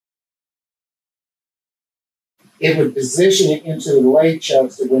it would position it into the lathe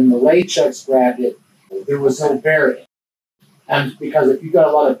chucks, so when the lathe chucks grabbed it, there was no variant. And because if you've got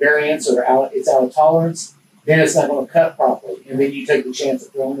a lot of variance or it's out of tolerance, then it's not going to cut properly. And then you take the chance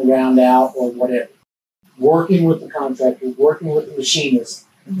of throwing the round out or whatever. Working with the contractor, working with the machinist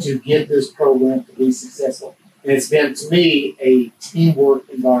to get this program to be successful. And it's been, to me, a teamwork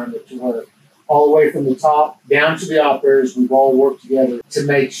environment to where all the way from the top down to the operators, we've all worked together to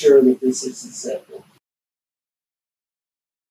make sure that this is successful.